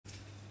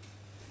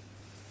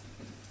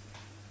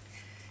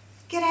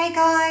G'day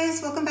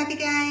guys, welcome back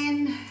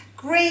again.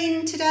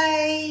 Green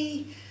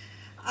today.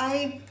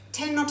 I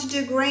tend not to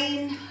do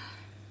green.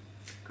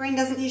 Green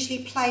doesn't usually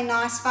play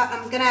nice, but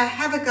I'm gonna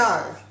have a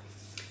go.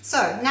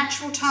 So,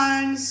 natural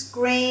tones,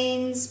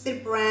 greens, bit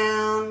of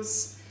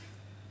browns,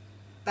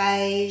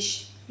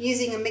 beige,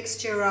 using a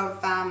mixture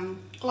of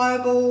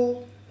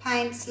Global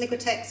paints,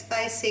 Liquitex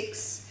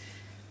Basics,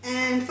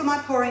 and for my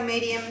pouring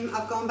medium,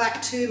 I've gone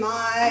back to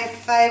my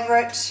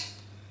favourite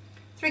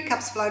 3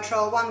 cups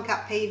floetrol, 1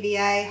 cup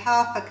PVA,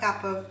 half a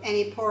cup of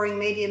any pouring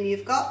medium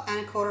you've got,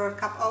 and 1/4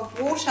 cup of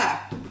water.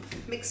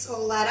 Mix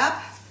all that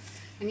up,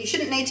 and you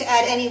shouldn't need to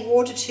add any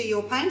water to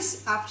your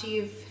paints after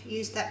you've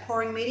used that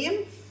pouring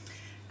medium.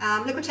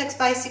 Liquitex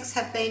Basics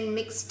have been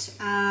mixed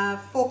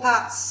 4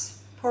 parts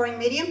pouring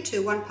medium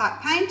to 1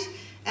 part paint,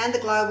 and the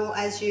Global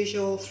as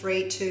usual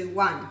 3 to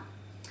 1.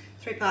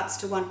 3 parts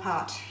to 1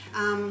 part.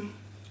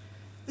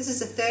 This is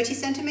a 30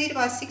 centimetre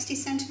by 60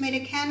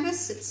 centimetre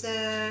canvas. It's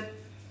a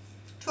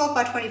 12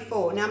 by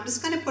 24. Now I'm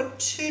just going to put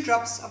 2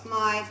 drops of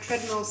my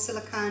treadmill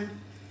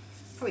silicone,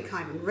 probably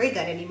can't even read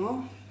that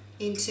anymore,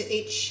 into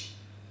each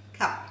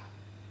cup.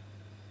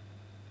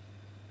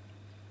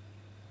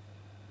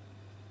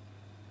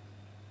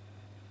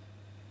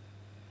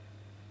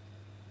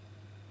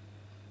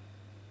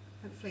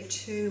 Hopefully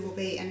 2 will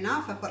be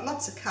enough. I've got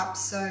lots of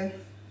cups, so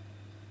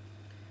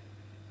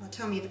by the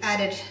time you've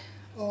added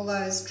all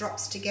those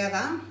drops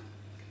together,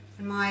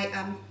 and my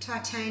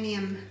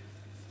titanium,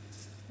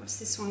 what's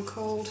this one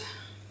called?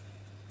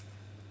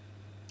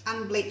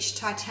 Unbleached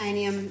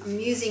titanium. I'm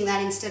using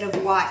that instead of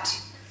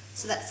white.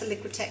 So that's the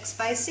Liquitex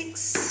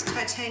Basics,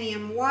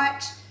 titanium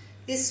white.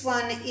 This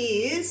one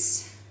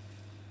is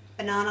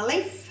banana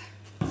leaf.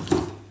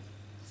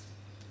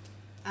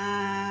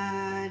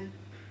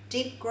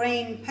 Deep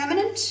green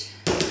permanent.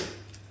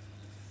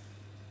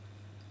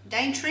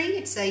 Daintree,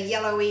 it's a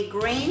yellowy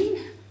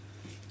green.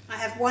 I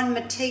have 1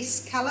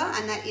 Matisse colour,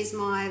 and that is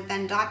my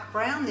Van Dyke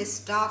brown, this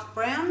dark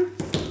brown.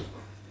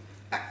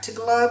 Back to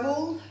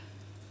Global,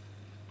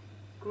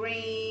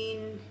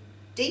 green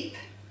deep,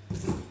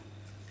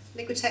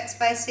 Liquitex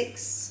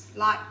Basics,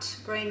 light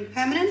green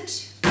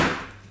permanent,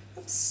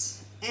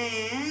 oops,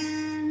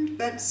 and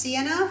burnt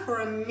sienna for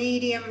a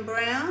medium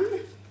brown,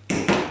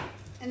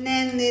 and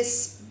then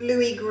this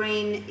bluey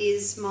green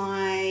is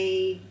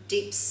my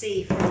deep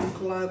sea from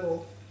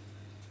Global.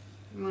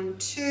 1,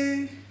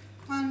 2,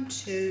 1,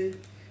 2,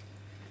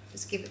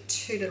 just give it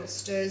 2 little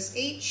stirs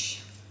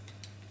each.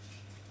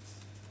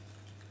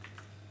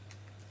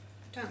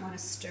 Don't want to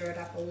stir it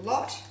up a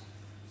lot.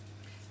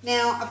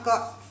 Now I've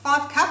got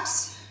 5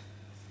 cups.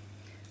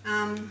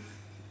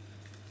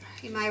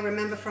 You may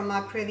remember from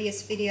my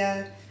previous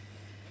video,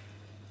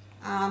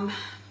 I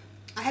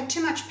had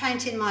too much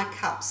paint in my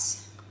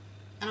cups,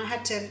 and I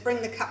had to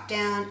bring the cup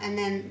down and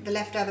then the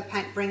leftover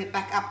paint bring it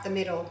back up the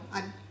middle.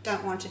 I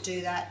don't want to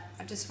do that.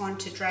 I just want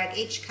to drag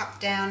each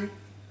cup down.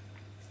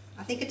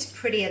 I think it's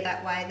prettier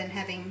that way than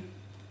having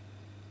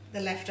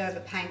the leftover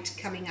paint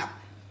coming up.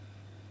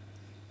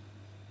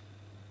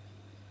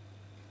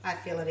 I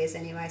feel it is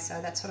anyway,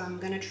 so that's what I'm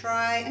going to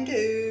try and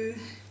do.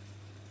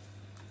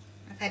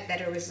 I've had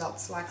better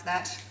results like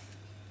that.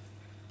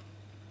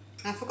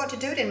 I forgot to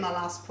do it in my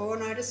last pour,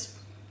 and I just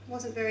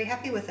wasn't very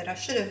happy with it. I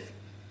should have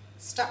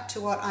stuck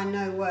to what I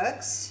know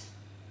works.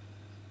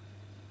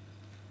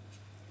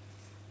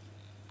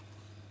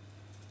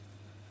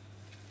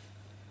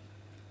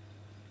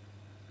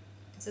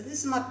 So this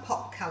is my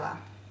pop colour.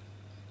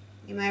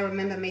 You may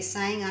remember me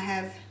saying I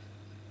have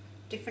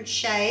different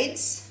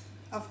shades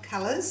of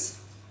colours.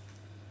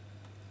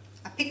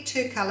 I picked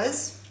 2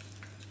 colours,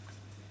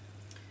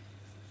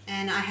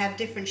 and I have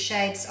different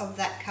shades of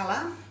that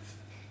colour,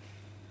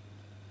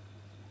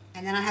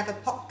 and then I have a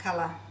pop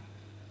colour.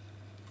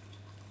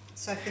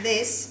 So for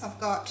this I've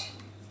got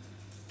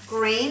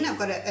green, I've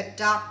got a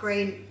dark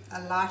green,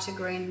 a lighter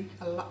green,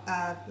 a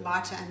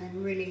lighter, and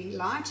then really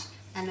light,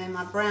 and then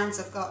my browns,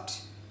 I've got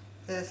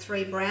the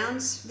 3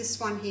 browns. This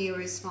one here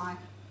is my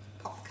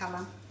pop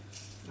colour.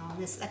 Oh,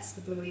 that's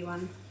the bluey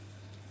one.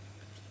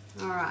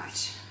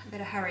 Alright, I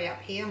better hurry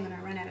up here, I'm going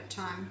to run out of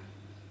time.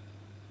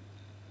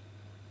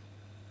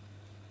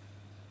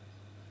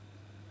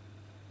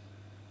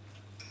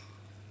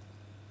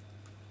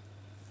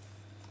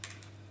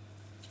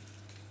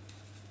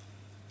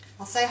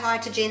 I'll say hi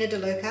to Gina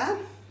DeLuca.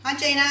 Hi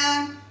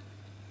Gina!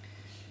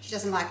 She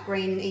doesn't like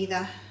green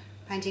either,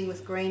 painting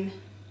with green.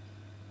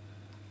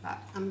 But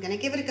I'm going to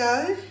give it a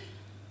go,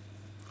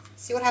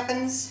 see what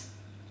happens.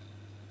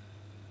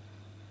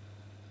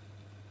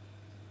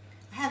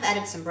 I have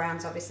added some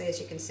browns, obviously, as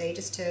you can see,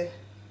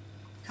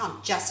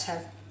 can't just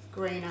have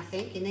green, I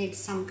think. You need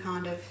some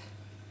kind of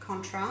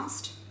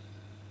contrast.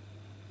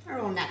 They're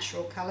all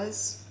natural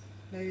colours,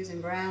 blues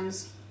and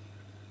browns.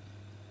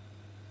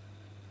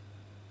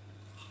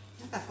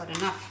 I hope I've got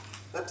enough,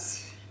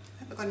 whoops,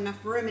 I hope I've got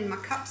enough room in my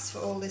cups for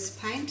all this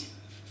paint.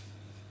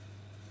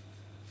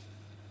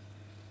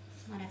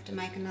 Might have to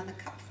make another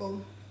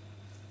cupful.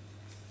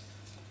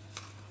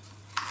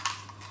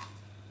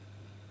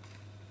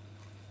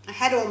 I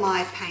had all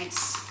my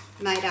paints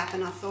made up,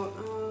 and I thought,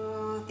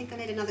 oh, think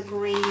I need another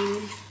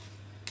green,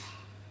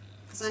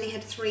 because I only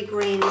had 3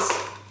 greens.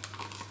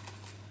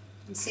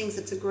 And since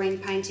it's a green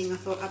painting, I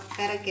thought I'd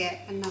better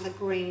get another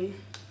green.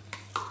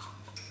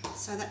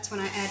 So that's when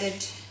I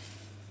added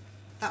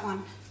that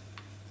one,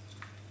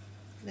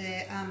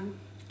 the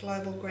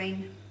Global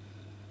Green.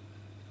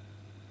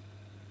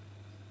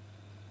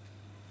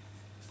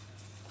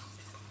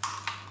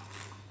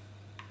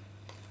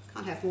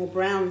 Can't have more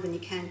brown than you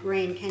can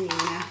green, can you, in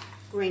a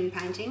green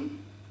painting?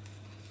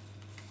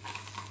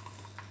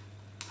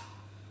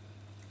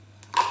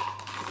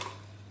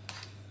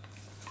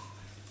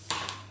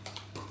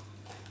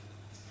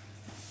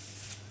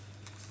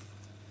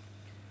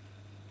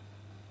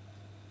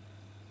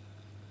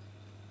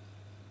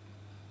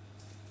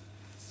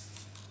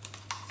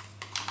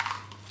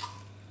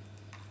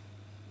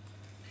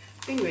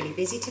 Been really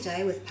busy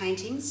today with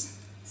paintings.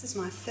 This is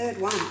my 3rd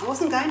one. I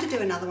wasn't going to do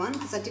another one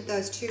because I did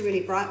those 2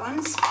 really bright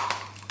ones.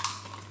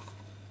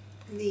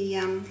 The,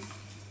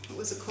 what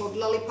was it called?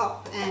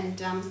 Lollipop and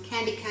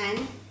Candy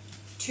Cane.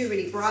 2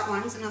 really bright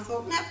ones, and I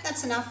thought, nope,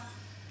 that's enough.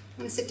 I'm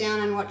going to sit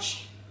down and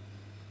watch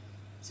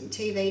some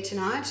TV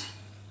tonight.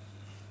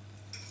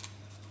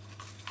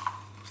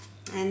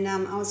 And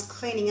I was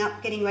cleaning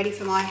up, getting ready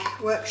for my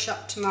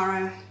workshop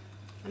tomorrow.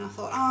 And I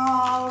thought,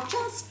 oh, I'll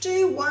just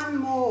do one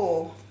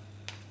more.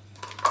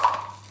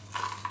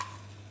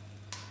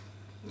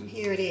 And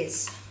here it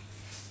is.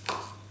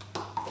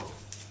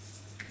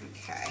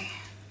 Okay.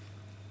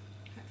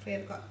 Hopefully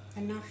I've got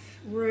enough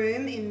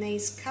room in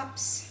these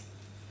cups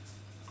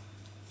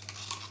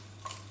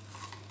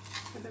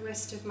for the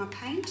rest of my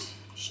paint.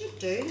 Should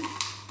do.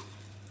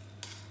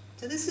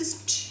 So this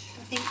is,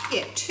 I think,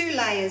 yeah, 2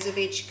 layers of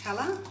each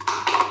colour.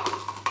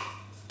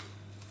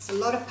 It's a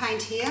lot of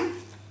paint here.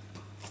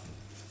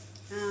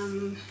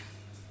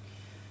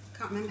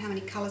 Can't remember how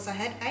many colours I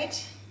had.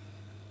 8?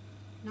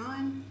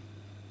 9?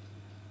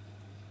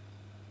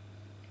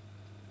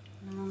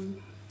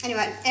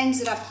 Anyway, it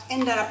ended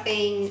up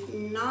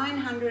being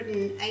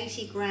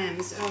 980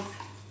 grams of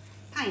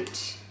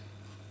paint.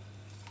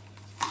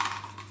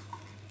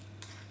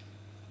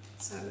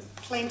 So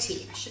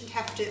plenty. I shouldn't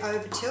have to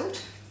over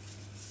tilt.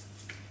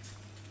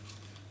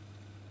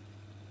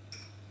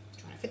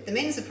 Trying to fit them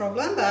in is a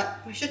problem, but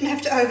I shouldn't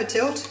have to over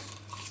tilt.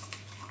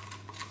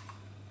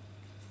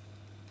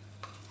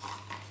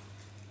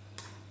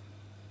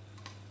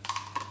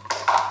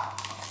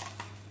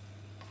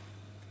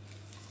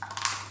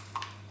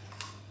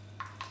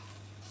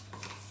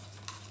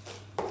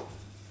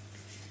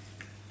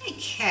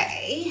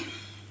 Okay,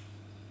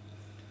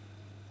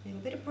 a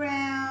little bit of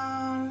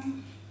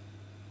brown.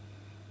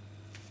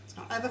 It's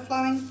not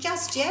overflowing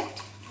just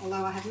yet,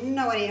 although I have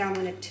no idea how I'm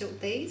going to tilt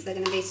these. They're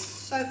going to be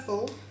so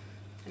full,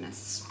 they're going to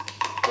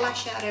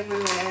splash out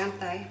everywhere, aren't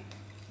they?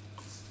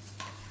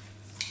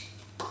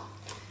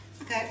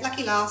 Okay,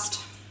 lucky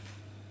last.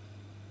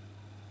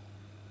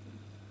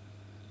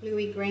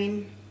 Bluey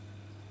green.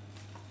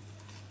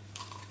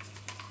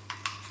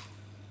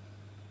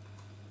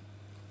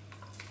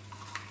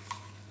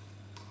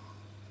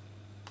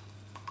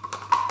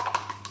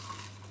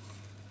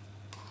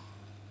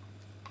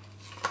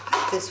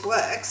 This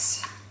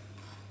works.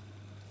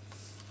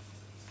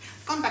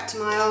 Gone back to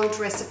my old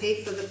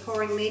recipe for the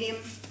pouring medium.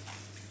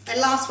 The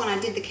last one I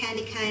did, the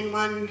candy cane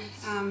one,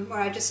 where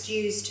I just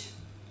used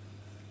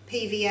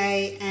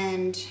PVA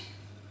and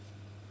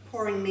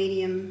pouring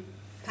medium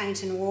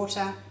paint and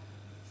water.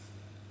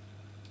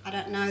 I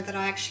don't know that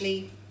I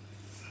actually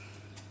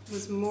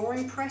was more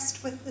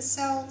impressed with the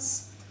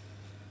cells.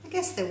 I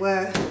guess they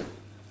were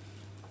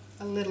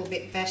a little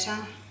bit better.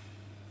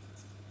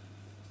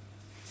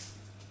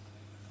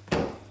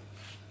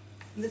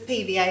 The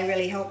PVA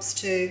really helps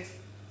to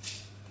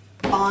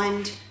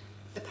bind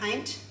the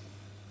paint,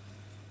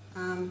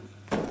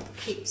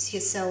 keeps your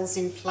cells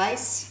in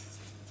place.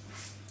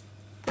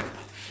 Okay,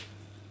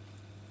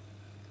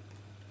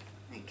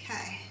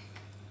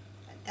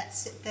 let that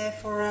sit there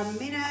for a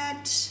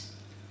minute.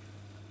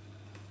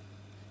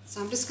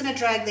 So I'm just going to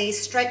drag these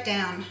straight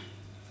down.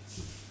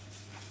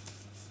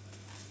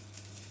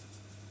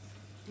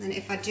 And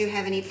if I do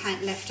have any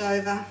paint left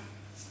over,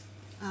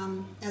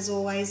 as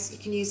always, you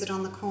can use it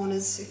on the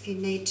corners if you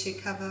need to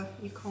cover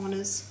your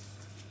corners.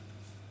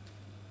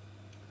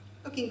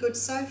 Looking good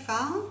so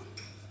far.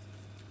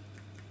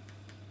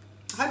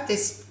 I hope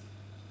this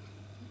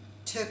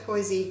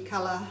turquoisey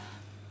colour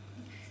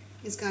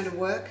is going to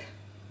work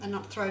and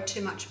not throw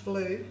too much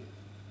blue.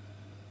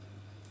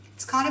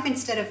 It's kind of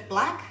instead of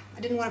black.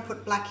 I didn't want to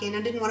put black in,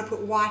 I didn't want to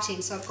put white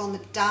in, so I've gone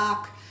the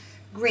dark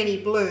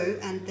greeny blue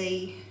and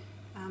the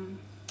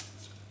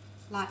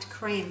light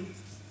cream.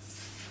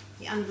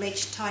 The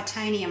unbleached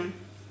titanium.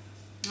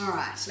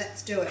 Alright,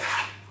 let's do it.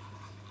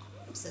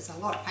 Oops, there's a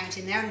lot of paint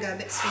in there. I'm going to go a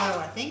bit slower,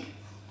 I think.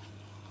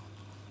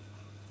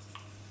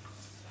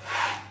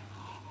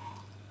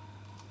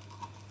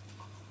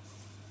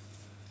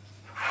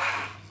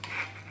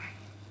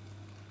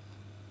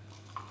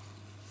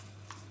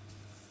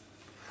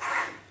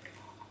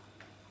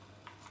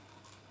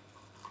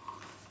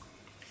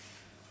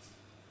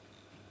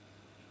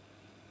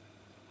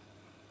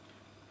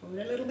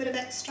 Put a little bit of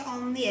extra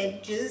on the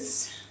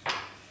edges.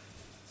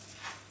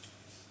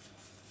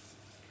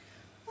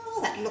 Oh,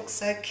 that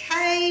looks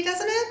okay,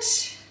 doesn't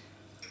it?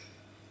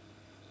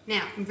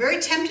 Now, I'm very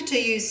tempted to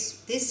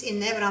use this in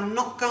there, but I'm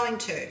not going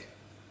to.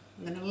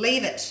 I'm going to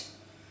leave it.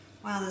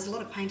 Wow, there's a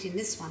lot of paint in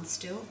this one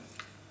still.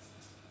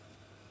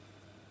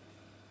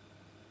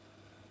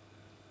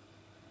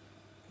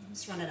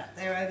 Just run it up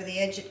there over the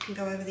edge. It can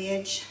go over the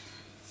edge.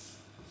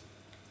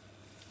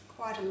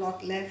 Quite a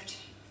lot left.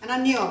 And I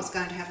knew I was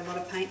going to have a lot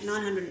of paint.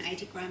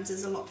 980 grams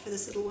is a lot for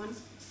this little one.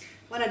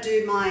 When I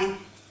do my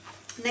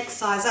next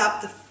size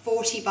up, the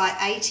 40 by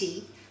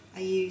 80,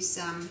 I use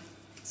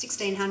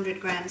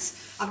 1600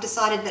 grams. I've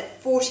decided that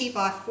 40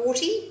 by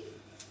 40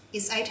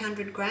 is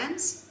 800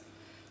 grams.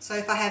 So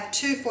if I have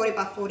two 40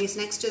 by 40s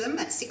next to them,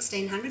 that's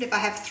 1600. If I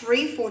have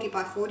three 40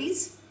 by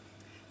 40s,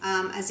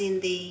 as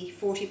in the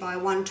 40 by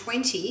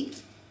 120,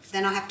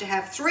 then I have to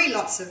have three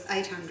lots of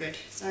 800,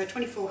 so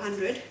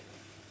 2400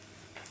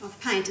 of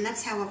paint, and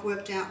that's how I've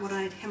worked out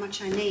how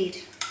much I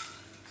need.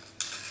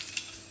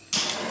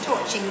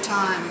 Torching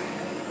time.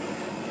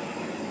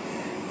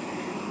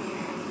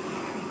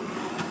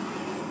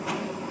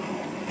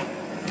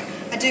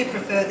 I do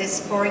prefer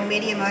this pouring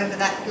medium over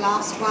that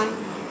last one.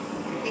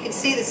 You can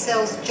see the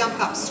cells jump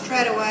up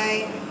straight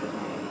away.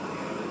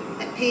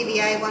 That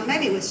PVA one,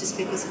 maybe it was just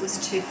because it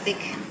was too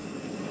thick.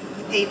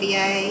 The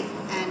PVA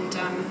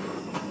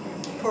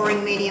and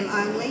pouring medium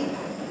only.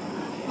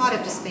 Might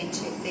have just been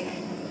too thick.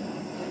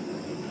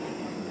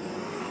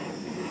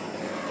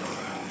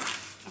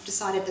 I've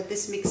decided that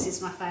this mix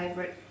is my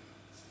favourite.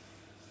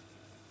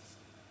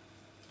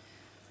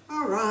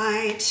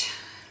 Alright,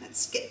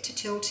 let's get to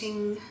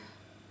tilting.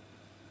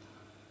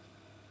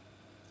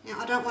 Now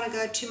I don't want to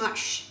go too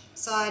much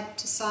side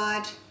to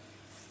side.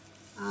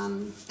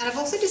 And I've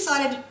also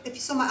decided, if you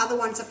saw my other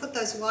ones, I put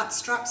those white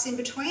stripes in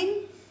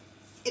between.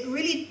 It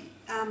really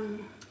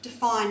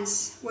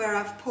defines where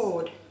I've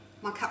poured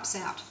my cups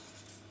out.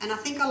 And I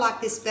think I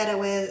like this better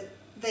where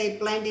they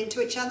blend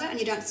into each other and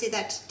you don't see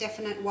that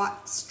definite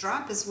white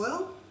stripe as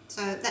well.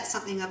 So that's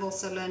something I've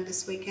also learned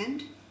this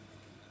weekend.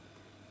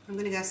 I'm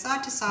going to go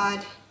side to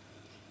side,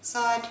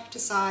 side to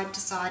side to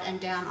side, and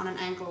down on an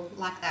angle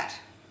like that.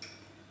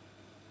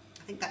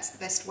 I think that's the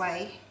best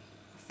way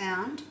I've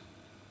found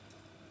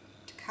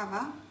to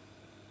cover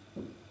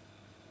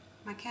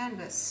my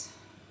canvas.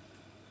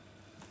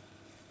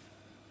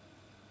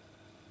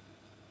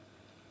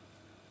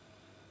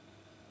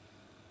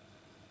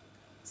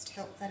 Just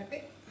help that a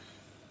bit,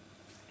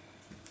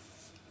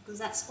 because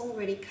that's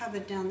already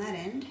covered down that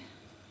end.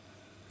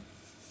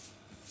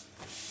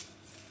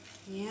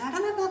 Yeah, I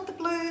don't know about the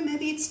blue,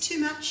 maybe it's too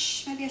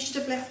much, maybe I should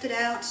have left it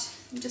out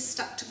and just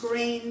stuck to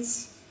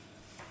greens.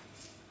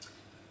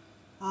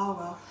 Oh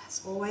well,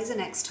 there's always a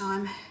next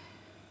time.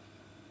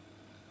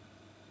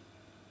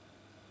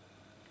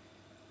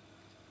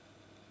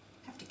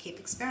 Have to keep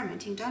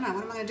experimenting, don't I?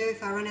 What am I going to do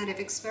if I run out of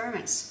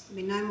experiments?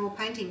 There'll be no more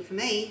painting for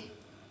me.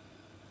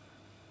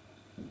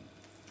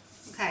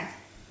 Okay,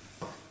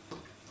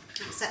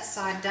 that's that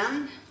side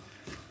done.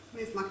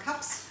 Move my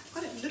cups.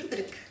 I've got a little bit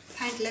of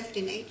paint left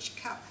in each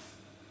cup.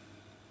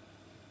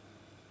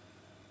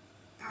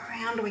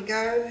 Around we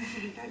go.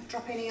 Don't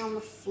drop any on the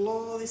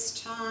floor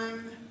this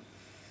time.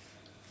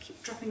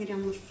 Keep dropping it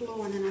on the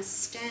floor and then I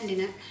stand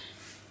in it.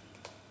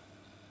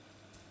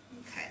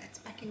 Okay, that's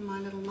back in my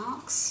little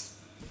marks.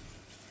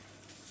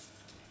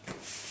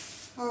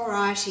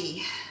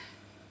 Alrighty.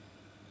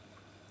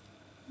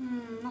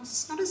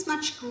 Not as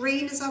much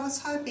green as I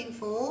was hoping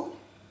for.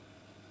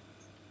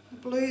 The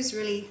blue's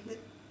really, the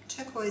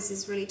turquoise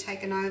is really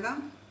taken over.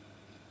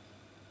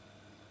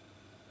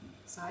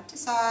 Side to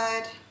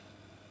side.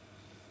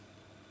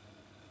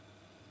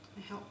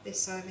 I help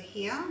this over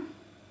here.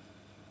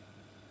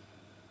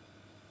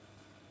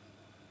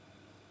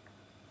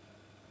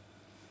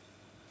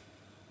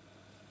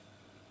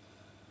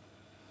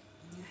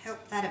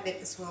 Help that a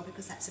bit as well,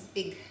 because that's a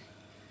big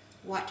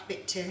white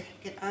bit to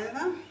get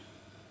over.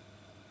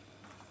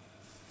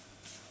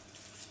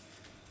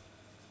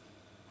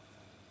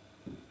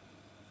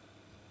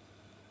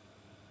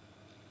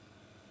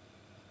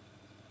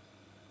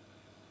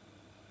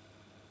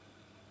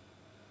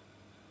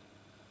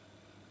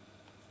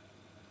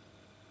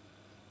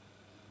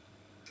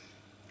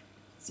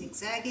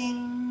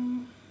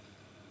 Zigzagging,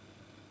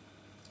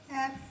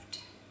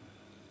 left,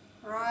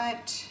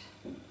 right.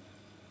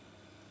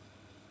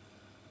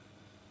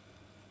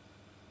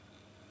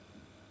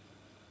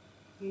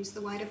 Use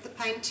the weight of the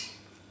paint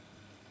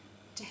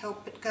to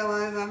help it go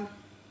over.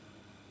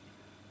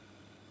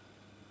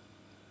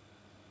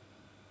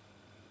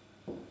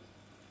 I'll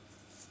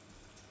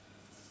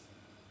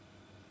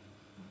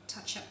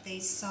touch up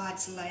these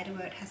sides later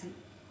where it hasn't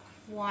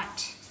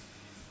quite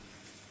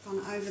gone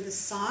over the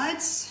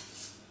sides.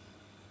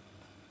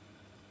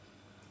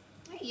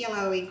 That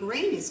yellowy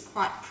green is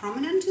quite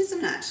prominent,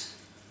 isn't it?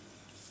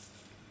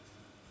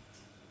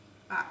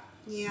 But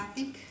yeah, I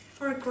think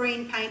for a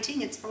green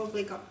painting it's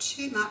probably got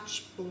too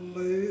much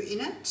blue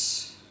in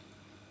it.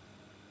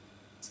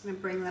 It's Just going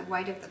to bring the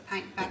weight of the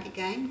paint back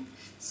again.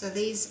 So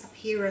these up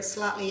here are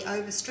slightly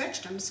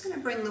overstretched. I'm just going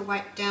to bring the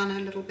weight down a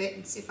little bit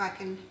and see if I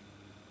can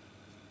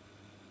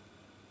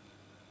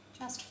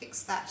just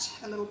fix that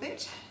a little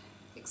bit,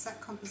 fix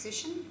that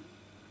composition.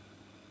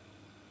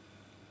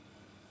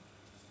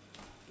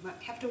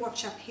 But have to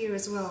watch up here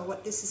as well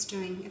what this is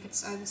doing, if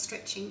it's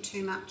overstretching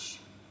too much.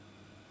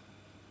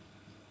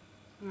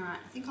 Alright,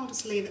 I think I'll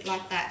just leave it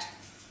like that.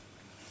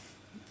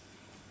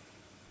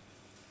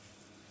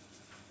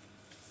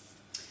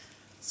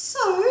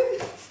 So,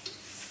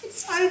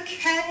 it's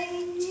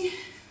okay.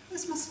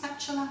 Where's my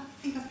spatula?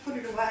 I think I've put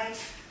it away.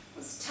 I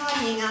was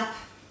tidying up.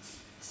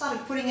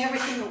 Started putting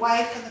everything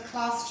away for the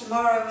class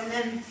tomorrow, and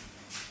then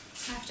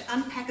I have to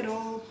unpack it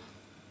all.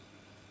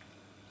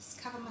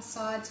 Just cover my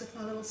sides with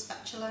my little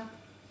spatula.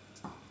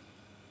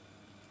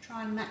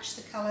 Try and match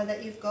the colour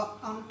that you've got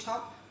on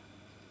top.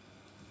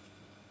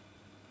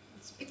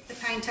 Just pick the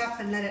paint up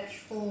and let it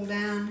fall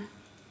down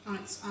on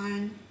its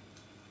own.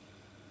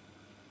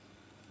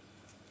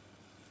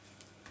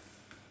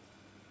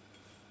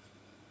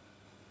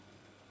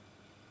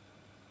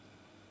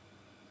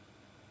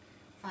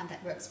 I find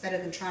that works better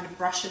than trying to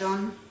brush it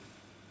on.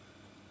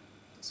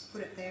 Just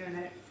put it there and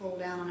let it fall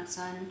down on its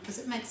own, because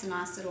it makes a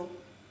nice little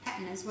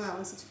pattern as well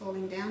as it's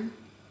falling down.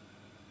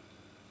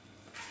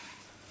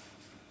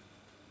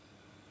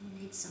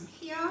 We need some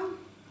here. I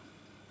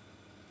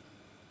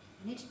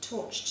need a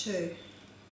torch too.